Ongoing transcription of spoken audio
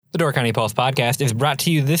Door County Pulse podcast is brought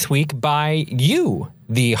to you this week by you,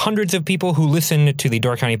 the hundreds of people who listen to the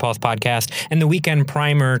Door County Pulse podcast and the Weekend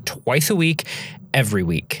Primer twice a week, every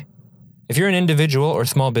week. If you're an individual or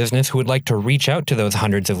small business who would like to reach out to those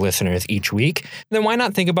hundreds of listeners each week, then why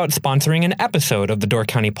not think about sponsoring an episode of the Door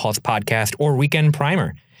County Pulse podcast or Weekend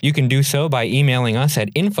Primer? You can do so by emailing us at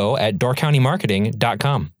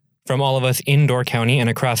info@doorcountymarketing.com. From all of us in Door County and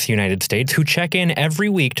across the United States who check in every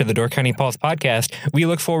week to the Door County Pulse podcast, we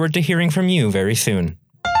look forward to hearing from you very soon.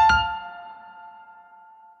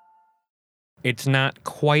 It's not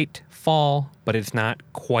quite fall, but it's not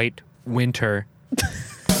quite winter.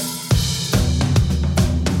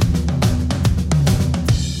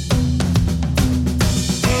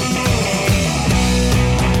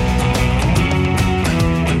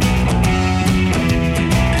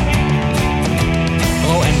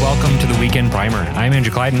 Weekend Primer. I'm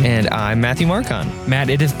Andrew Clyden. And I'm Matthew Marcon. Matt,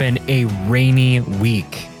 it has been a rainy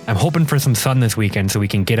week. I'm hoping for some sun this weekend so we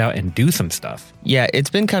can get out and do some stuff. Yeah, it's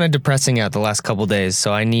been kind of depressing out the last couple days,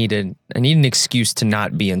 so I need an excuse to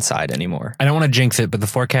not be inside anymore. I don't want to jinx it, but the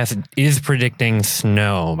forecast is predicting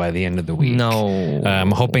snow by the end of the week. No.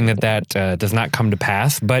 I'm hoping that does not come to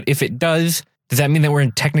pass, but if it does that mean that we're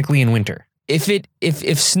technically in winter?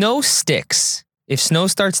 If snow sticks... If snow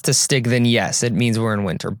starts to stick, then yes, it means we're in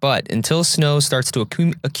winter. But until snow starts to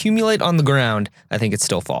accumulate on the ground, I think it's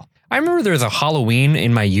still fall. I remember there was a Halloween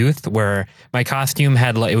in my youth where my costume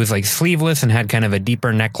had, it was like sleeveless and had kind of a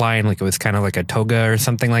deeper neckline, like it was kind of like a toga or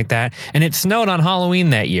something like that. And it snowed on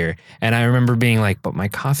Halloween that year. And I remember being like, but my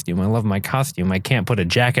costume, I love my costume. I can't put a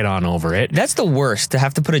jacket on over it. That's the worst, to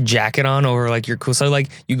have to put a jacket on over like your cool. So like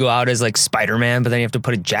you go out as like Spider-Man, but then you have to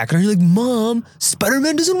put a jacket on. You're like, Mom,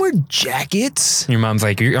 Spider-Man doesn't wear jackets. Your mom's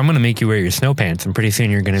like, I'm going to make you wear your snow pants. And pretty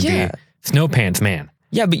soon you're going to be snow pants man.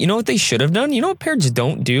 Yeah, but you know what they should have done? You know what parents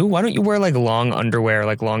don't do? Why don't you wear like long underwear,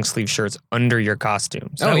 like long sleeve shirts under your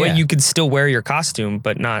costume? So that way you could still wear your costume,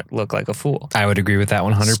 but not look like a fool. I would agree with that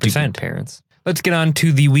 100%. Stupid parents. Let's get on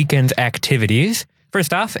to the weekend's activities.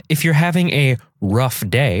 First off, if you're having a rough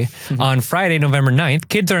day, on Friday, November 9th,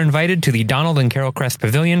 kids are invited to the Donald and Carol Crest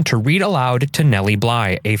Pavilion to read aloud to Nellie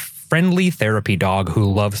Bly, a friendly therapy dog who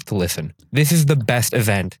loves to listen. This is the best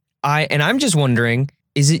event. I'm just wondering,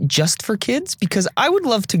 is it just for kids? Because I would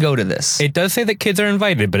love to go to this. It does say that kids are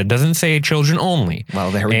invited, but it doesn't say children only.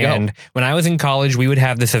 Well, there we go. And when I was in college, we would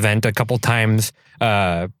have this event a couple times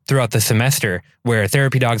throughout the semester where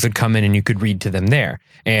therapy dogs would come in and you could read to them there.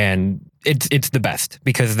 And it's the best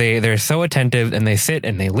because they're so attentive and they sit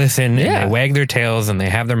and they listen and they wag their tails and they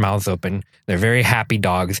have their mouths open. They're very happy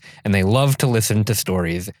dogs and they love to listen to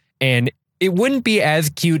stories. And it wouldn't be as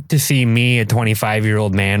cute to see me, a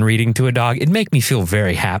 25-year-old man, reading to a dog. It'd make me feel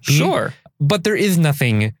very happy. Sure. But there is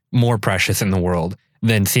nothing more precious in the world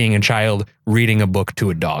than seeing a child reading a book to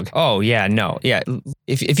a dog. Oh, yeah, no. Yeah.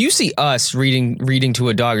 If you see us reading to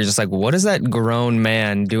a dog, you're just like, what is that grown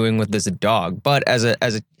man doing with this dog? But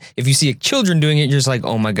if you see children doing it, you're just like,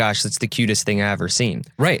 oh my gosh, that's the cutest thing I've ever seen.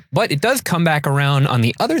 Right. But it does come back around on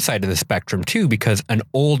the other side of the spectrum too, because an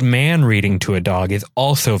old man reading to a dog is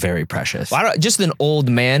also very precious. Well, just an old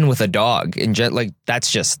man with a dog, and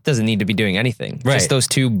that's just doesn't need to be doing anything. Right. Just those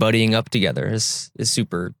two buddying up together is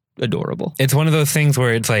super adorable. It's one of those things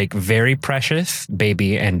where it's like very precious,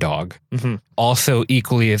 baby and dog. Mm-hmm. Also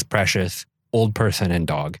equally as precious, old person and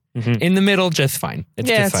dog. Mm-hmm. In the middle, just fine. It's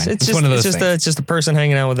just fine. It's one of those things. It's just a person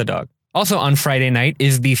hanging out with a dog. Also on Friday night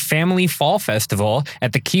is the Family Fall Festival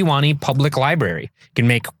at the Kewaunee Public Library. You can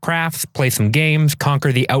make crafts, play some games,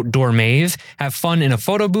 conquer the outdoor maze, have fun in a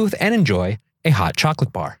photo booth, and enjoy a hot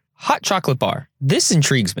chocolate bar. Hot chocolate bar. This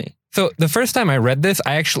intrigues me. So the first time I read this,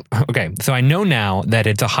 so I know now that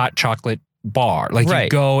it's a hot chocolate bar. Like you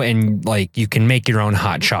go and like you can make your own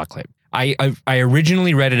hot chocolate. I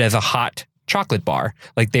originally read it as a hot chocolate bar.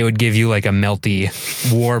 Like they would give you like a melty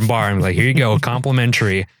warm bar and be like, here you go,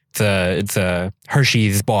 complimentary. It's a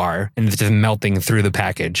Hershey's bar and it's just melting through the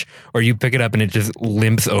package. Or you pick it up and it just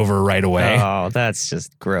limps over right away. Oh, that's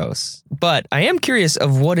just gross. But I am curious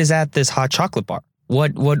of what is at this hot chocolate bar.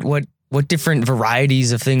 What different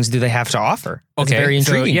varieties of things do they have to offer? That's very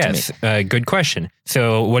intriguing to me. Good question.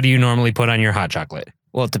 So what do you normally put on your hot chocolate?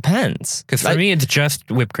 Well, it depends. Because for me, it's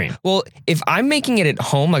just whipped cream. Well, if I'm making it at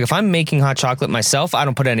home, like if I'm making hot chocolate myself, I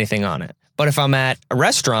don't put anything on it. But if I'm at a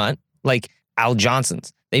restaurant, like Al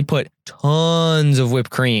Johnson's, they put tons of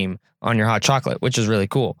whipped cream on your hot chocolate, which is really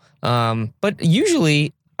cool. But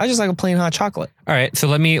usually, I just like a plain hot chocolate. All right, so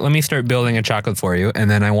let me start building a chocolate for you, and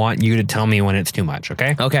then I want you to tell me when it's too much,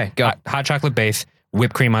 okay? Okay, go. Hot chocolate base,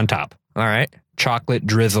 whipped cream on top. All right. Chocolate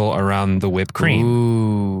drizzle around the whipped cream.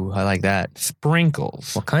 Ooh, I like that.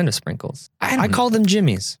 Sprinkles. What kind of sprinkles? I call them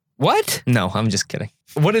Jimmy's. What? No, I'm just kidding.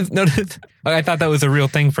 What is? No, I thought that was a real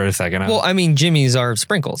thing for a second. Well, I mean, Jimmy's are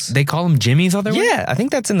sprinkles. They call them Jimmy's other way? Yeah, I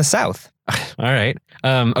think that's in the South. All right.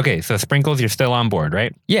 Okay, so sprinkles, you're still on board,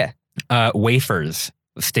 right? Yeah. Wafers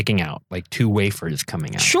sticking out, like 2 wafers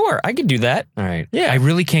coming out. Sure, I could do that. All right. Yeah. I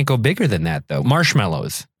really can't go bigger than that, though.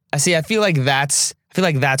 Marshmallows. I feel like that's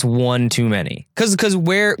one too many. Cause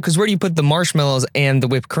where do you put the marshmallows and the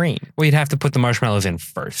whipped cream? Well, you'd have to put the marshmallows in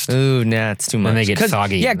first. Ooh, nah, it's too much. Then they get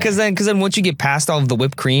soggy. Yeah, because then once you get past all of the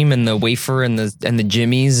whipped cream and the wafer and the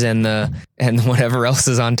Jimmy's and whatever else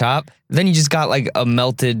is on top, then you just got like a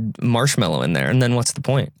melted marshmallow in there, and then what's the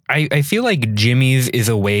point? I feel like Jimmy's is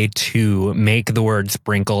a way to make the word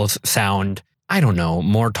sprinkles sound, I don't know,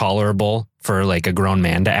 more tolerable for like a grown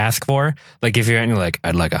man to ask for. Like if you're like,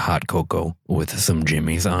 I'd like a hot cocoa with some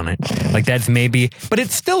Jimmy's on it. Like that's maybe, but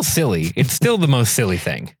it's still silly. It's still the most silly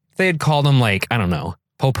thing. If they had called them like, I don't know,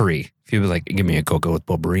 potpourri. If you were like, give me a cocoa with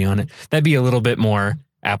potpourri on it, that'd be a little bit more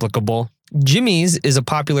applicable. Jimmy's is a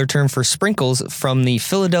popular term for sprinkles from the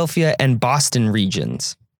Philadelphia and Boston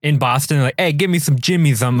regions. In Boston, like, hey, give me some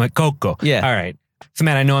Jimmy's on my cocoa. Yeah. All right. So,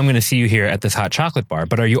 Matt, I know I'm going to see you here at this hot chocolate bar,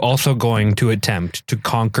 but are you also going to attempt to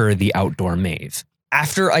conquer the outdoor maze?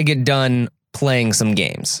 After I get done playing some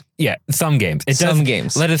games. Yeah, some games.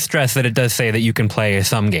 Games. Let us stress that it does say that you can play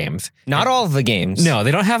some games. Not all of the games. No,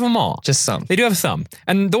 they don't have them all. Just some. They do have some.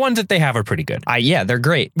 And the ones that they have are pretty good. Yeah, they're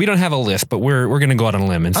great. We don't have a list, but we're going to go out on a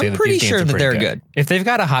limb and say I'm that pretty these games sure are that pretty they're good. If they've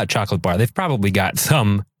got a hot chocolate bar, they've probably got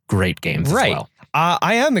some great games as well.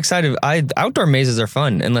 I am excited. Outdoor mazes are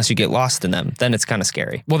fun unless you get lost in them. Then it's kind of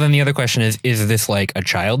scary. Well, then the other question is this like a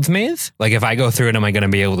child's maze? Like if I go through it, am I going to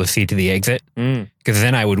be able to see to the exit? Because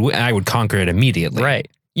then I would conquer it immediately. Right.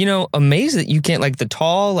 You know, a maze that you can't, like the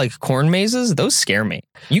tall, like corn mazes, those scare me.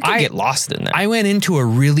 You can get lost in them. I went into a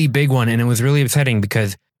really big one and it was really upsetting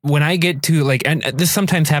because when I get to like, and this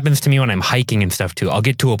sometimes happens to me when I'm hiking and stuff too, I'll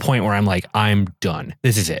get to a point where I'm like, I'm done.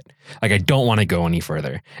 This is it. Like, I don't want to go any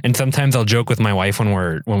further. And sometimes I'll joke with my wife when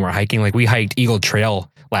we're hiking, like we hiked Eagle Trail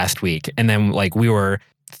last week. And then like we were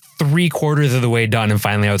 3/4 of the way done. And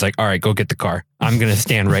finally I was like, all right, go get the car. I'm going to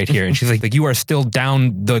stand right here. And she's like, you are still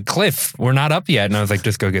down the cliff. We're not up yet. And I was like,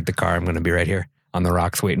 just go get the car. I'm going to be right here on the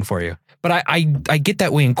rocks waiting for you. But I get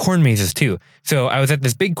that way in corn mazes too. So I was at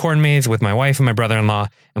this big corn maze with my wife and my brother-in-law,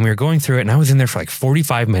 and we were going through it, and I was in there for like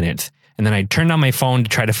 45 minutes. And then I turned on my phone to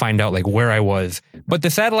try to find out like where I was. But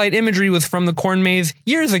the satellite imagery was from the corn maze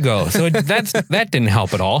years ago. So that didn't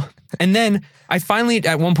help at all. And then I finally,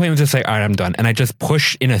 at one point, was just like, all right, I'm done. And I just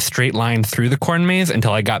pushed in a straight line through the corn maze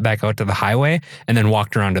until I got back out to the highway and then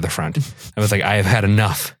walked around to the front. I was like, I have had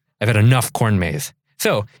enough. I've had enough corn maze.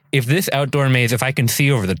 So if this outdoor maze, if I can see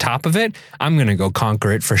over the top of it, I'm going to go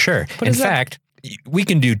conquer it for sure. In fact, we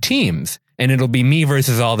can do teams and it'll be me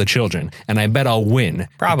versus all the children. And I bet I'll win.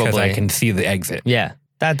 Probably. Because I can see the exit. Yeah.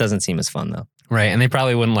 That doesn't seem as fun though. Right. And they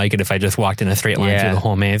probably wouldn't like it if I just walked in a straight line through the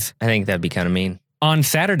whole maze. I think that'd be kind of mean. On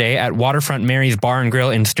Saturday at Waterfront Mary's Bar and Grill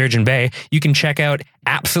in Sturgeon Bay, you can check out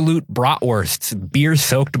Absolute Bratwurst's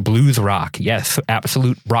beer-soaked blues rock. Yes,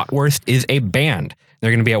 Absolute Bratwurst is a band. They're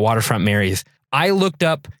going to be at Waterfront Mary's. I looked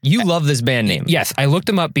up... You love this band name. Yes, I looked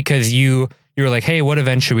them up because you were like, hey, what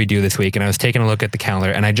event should we do this week? And I was taking a look at the calendar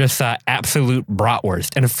and I just saw Absolute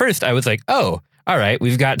Bratwurst. And at first I was like, oh, all right,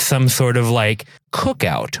 we've got some sort of like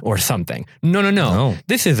cookout or something. No.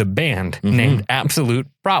 This is a band named Absolute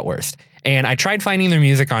Bratwurst. And I tried finding their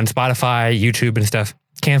music on Spotify, YouTube and stuff.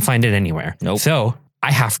 Can't find it anywhere. Nope. So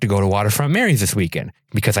I have to go to Waterfront Mary's this weekend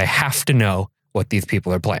because I have to know what these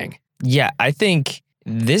people are playing. Yeah, I think...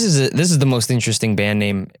 This is the most interesting band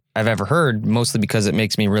name I've ever heard, mostly because it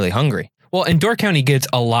makes me really hungry. Well, and Door County gets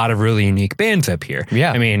a lot of really unique bands up here.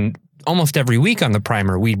 Yeah. I mean, almost every week on the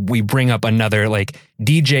Primer, we bring up another, like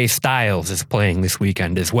DJ Styles is playing this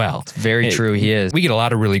weekend as well. Very true, he is. We get a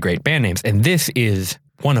lot of really great band names, and this is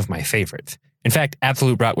one of my favorites. In fact,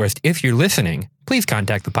 Absolute Bratwurst, if you're listening, please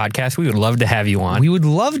contact the podcast. We would love to have you on. We would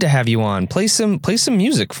love to have you on. Play some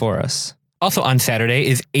music for us. Also on Saturday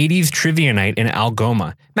is 80s Trivia Night in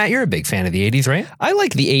Algoma. Matt, you're a big fan of the 80s, right? I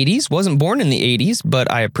like the 80s. Wasn't born in the 80s,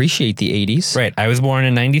 but I appreciate the 80s. Right. I was born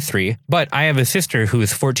in 93, but I have a sister who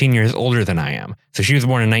is 14 years older than I am. So she was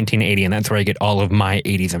born in 1980, and that's where I get all of my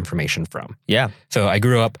 80s information from. Yeah. So I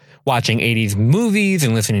grew up watching 80s movies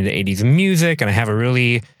and listening to 80s music, and I have a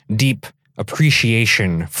really deep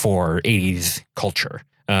appreciation for 80s culture.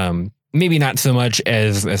 Maybe not so much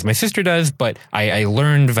as my sister does, but I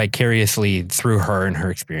learned vicariously through her and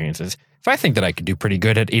her experiences. So I think that I could do pretty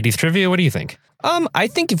good at 80s trivia. What do you think? I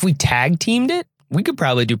think if we tag teamed it, we could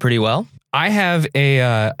probably do pretty well. I have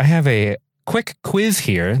a quick quiz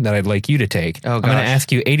here that I'd like you to take. Oh, I'm going to gosh.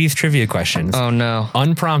 ask you 80s trivia questions, Oh, no.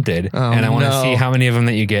 unprompted, Oh, and I want to no. see how many of them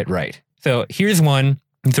that you get right. So here's one.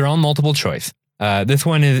 They're all multiple choice. This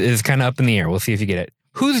one is kind of up in the air. We'll see if you get it.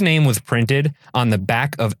 Whose name was printed on the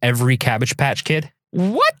back of every Cabbage Patch Kid?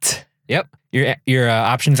 What? Yep. Your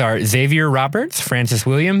options are Xavier Roberts, Francis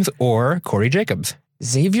Williams, or Corey Jacobs.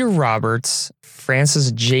 Xavier Roberts,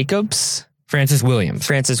 Francis Jacobs, Francis Williams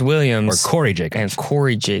Francis or Williams, Corey Jacobs. and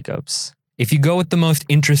Corey Jacobs. If you go with the most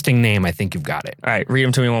interesting name, I think you've got it. All right, read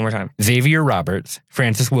them to me one more time. Xavier Roberts,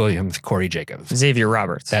 Francis Williams, Corey Jacobs. Xavier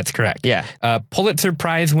Roberts. That's correct. Yeah. Pulitzer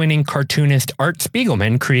Prize winning cartoonist Art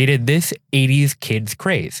Spiegelman created this 80s kids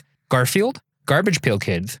craze. Garfield, Garbage Pail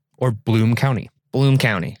Kids, or Bloom County? Bloom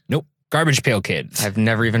County. Nope. Garbage Pail Kids. I've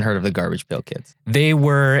never even heard of the Garbage Pail Kids. They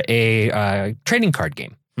were a trading card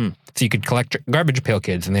game. Hmm. So you could collect Garbage Pail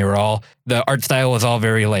Kids, and they were all, the art style was all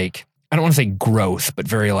very like, I don't want to say gross, but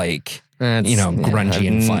very like, grungy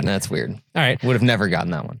and fun. That's weird. All right. Would have never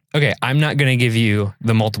gotten that one. Okay. I'm not going to give you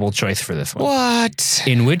the multiple choice for this one. What?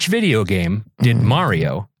 In which video game did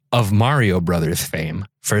Mario of Mario Brothers fame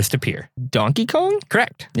first appear? Donkey Kong?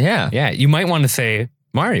 Correct. Yeah. Yeah. You might want to say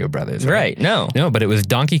Mario Brothers. Right. No. No, but it was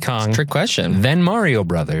Donkey Kong, Trick question. then Mario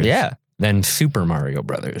Brothers. Yeah. Then Super Mario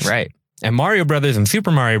Brothers. Right. And Mario Brothers and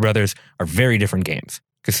Super Mario Brothers are very different games.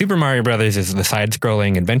 Because Super Mario Brothers is the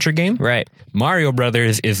side-scrolling adventure game. Right. Mario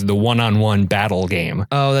Brothers is the one-on-one battle game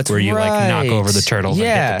Oh, that's where you like knock over the turtles and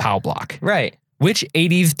Yeah. hit the POW block. Right. Which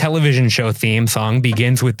 80s television show theme song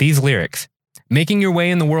begins with these lyrics? Making your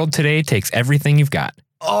way in the world today takes everything you've got.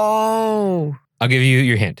 Oh. I'll give you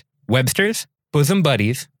your hint. Webster's, Bosom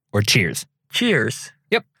Buddies, or Cheers? Cheers.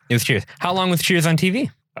 Yep, it was Cheers. How long was Cheers on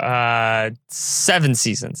TV? 7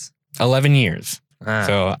 seasons. 11 years. Ah,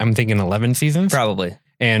 So I'm thinking 11 seasons. probably.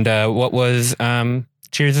 And what was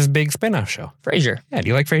Cheers' big spin-off show? Frasier. Yeah, do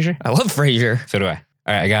you like Frasier? I love Frasier. So do I.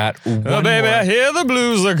 All right, I got one more. hear the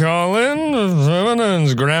blues are calling.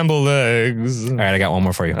 Scrambled eggs. All right, I got one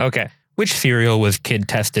more for you. Okay. Which cereal was kid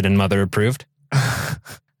tested and mother approved?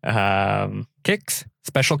 Kix,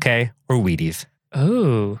 Special K, or Wheaties?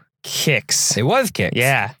 Ooh. Kicks. It was Kix.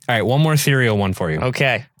 Yeah. All right, one more cereal one for you.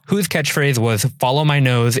 Okay. Whose catchphrase was "Follow my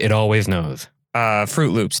nose, it always knows"?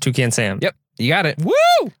 Fruit Loops. Toucan Sam. Yep, you got it. Woo!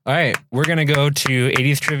 All right, we're gonna go to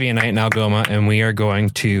 80s Trivia Night in Algoma, and we are going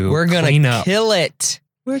to We're clean gonna up. kill it.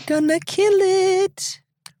 We're gonna kill it.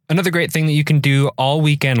 Another great thing that you can do all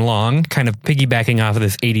weekend long, kind of piggybacking off of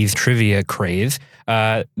this 80s trivia craze,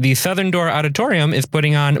 the Southern Door Auditorium is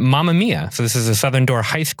putting on Mamma Mia. So this is a Southern Door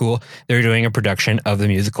High School. They're doing a production of the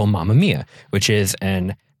musical Mamma Mia, which is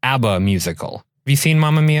an ABBA musical. Have you seen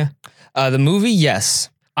Mamma Mia? The movie, yes.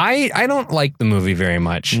 I don't like the movie very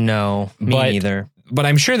much, No, me But- neither. but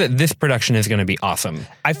I'm sure that this production is going to be awesome.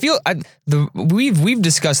 I feel we've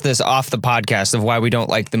discussed this off the podcast of why we don't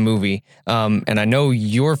like the movie, and I know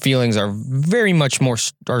your feelings are very much more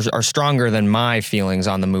are stronger than my feelings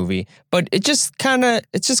on the movie. But it's just kind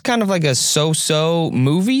of like a so-so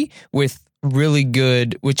movie with really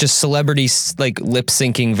good, with just celebrities like lip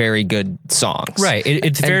syncing very good songs. Right.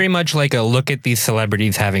 It's very much like a look at these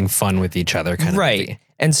celebrities having fun with each other kind of movie.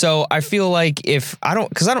 And so I feel like because I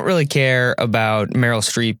don't really care about Meryl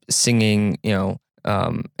Streep singing,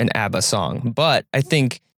 an ABBA song, but I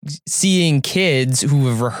think seeing kids who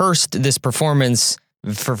have rehearsed this performance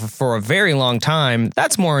for a very long time,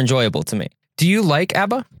 that's more enjoyable to me. Do you like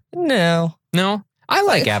ABBA? No. No? I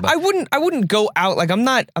like ABBA. I wouldn't go out, like I'm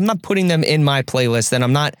not putting them in my playlist, and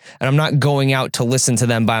I'm not going out to listen to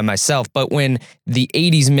them by myself. But when the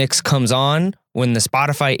 80s mix comes on, when the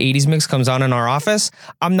Spotify 80s mix comes on in our office,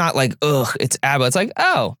 I'm not like, ugh, it's ABBA. It's like,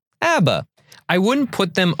 oh, ABBA. I wouldn't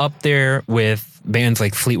put them up there with bands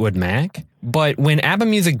like Fleetwood Mac, but when ABBA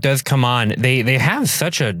music does come on, they have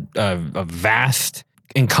such a vast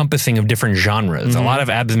encompassing of different genres. A lot of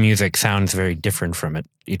ABBA's music sounds very different from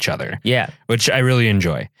each other. Yeah. Which I really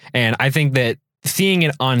enjoy. And I think that seeing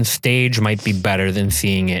it on stage might be better than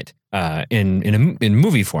seeing it in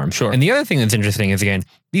movie form. Sure. And the other thing that's interesting is, again,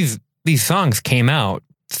 these songs came out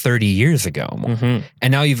 30 years ago. Mm-hmm.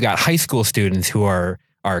 And now you've got high school students who are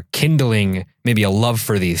kindling maybe a love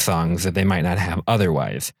for these songs that they might not have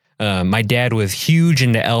otherwise. My dad was huge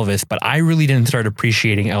into Elvis, but I really didn't start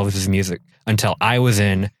appreciating Elvis's music until I was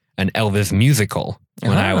in an Elvis musical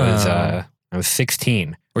when I was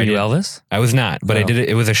 16. Were you Elvis? I was not, but I did it.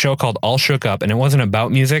 It was a show called All Shook Up, and it wasn't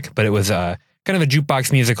about music, but it was kind of a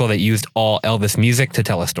jukebox musical that used all Elvis music to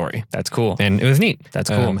tell a story. That's cool. And it was neat. That's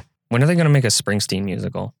cool. When are they going to make a Springsteen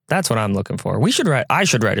musical? That's what I'm looking for. I should write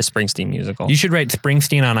a Springsteen musical. You should write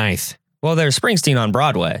Springsteen on Ice. Well, there's Springsteen on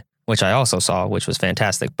Broadway. which I also saw, which was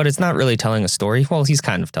fantastic. But it's not really telling a story. Well, he's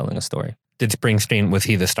kind of telling a story. Did Springsteen, was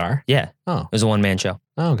he the star? Yeah. Oh. It was a one-man show.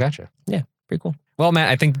 Oh, gotcha. Pretty cool. Well, Matt,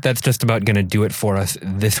 I think that's just about going to do it for us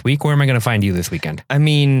this week. Where am I going to find you this weekend? I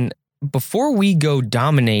mean, before we go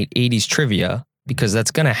dominate 80s trivia, because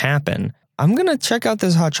that's going to happen, I'm going to check out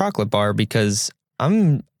this hot chocolate bar because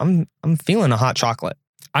I'm feeling a hot chocolate.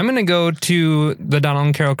 I'm going to go to the Donald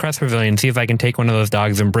and Carol Crest Pavilion, see if I can take one of those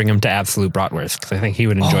dogs and bring him to Absolute Bratwurst, because I think he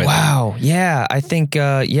would enjoy that. Wow. Yeah, I think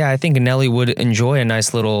Nelly would enjoy a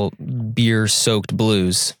nice little beer-soaked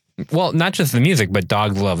blues. Well, not just the music, but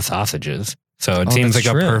dogs love sausages. So it seems like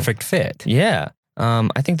that's true. a perfect fit. Yeah.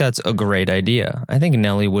 I think that's a great idea. I think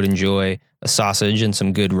Nelly would enjoy a sausage and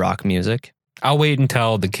some good rock music. I'll wait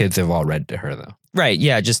until the kids have all read to her, though. Right.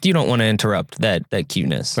 Yeah. Just you don't want to interrupt that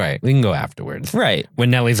cuteness. Right. We can go afterwards. Right.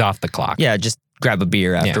 When Nelly's off the clock. Yeah. Just grab a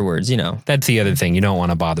beer afterwards, That's the other thing. You don't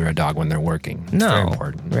want to bother a dog when they're working. It's very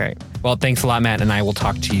important. Right. Well, thanks a lot, Matt, and I will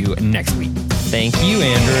talk to you next week. Thank you,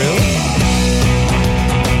 Andrew.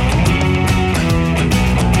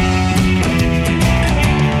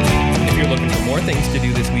 Things to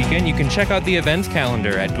do this weekend, you can check out the events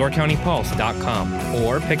calendar at DoorCountyPulse.com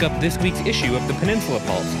or pick up this week's issue of the Peninsula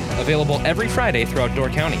Pulse, available every Friday throughout Door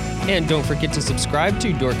County. And don't forget to subscribe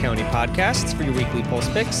to Door County Podcasts for your weekly Pulse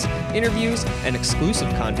picks, interviews, and exclusive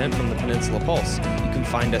content from the Peninsula Pulse. You can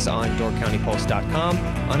find us on DoorCountyPulse.com,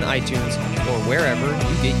 on iTunes, or wherever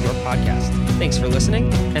you get your podcasts. Thanks for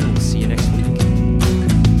listening, and we'll see you next week.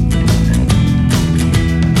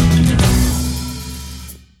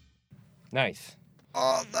 Nice.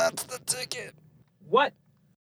 Oh, that's the ticket. What?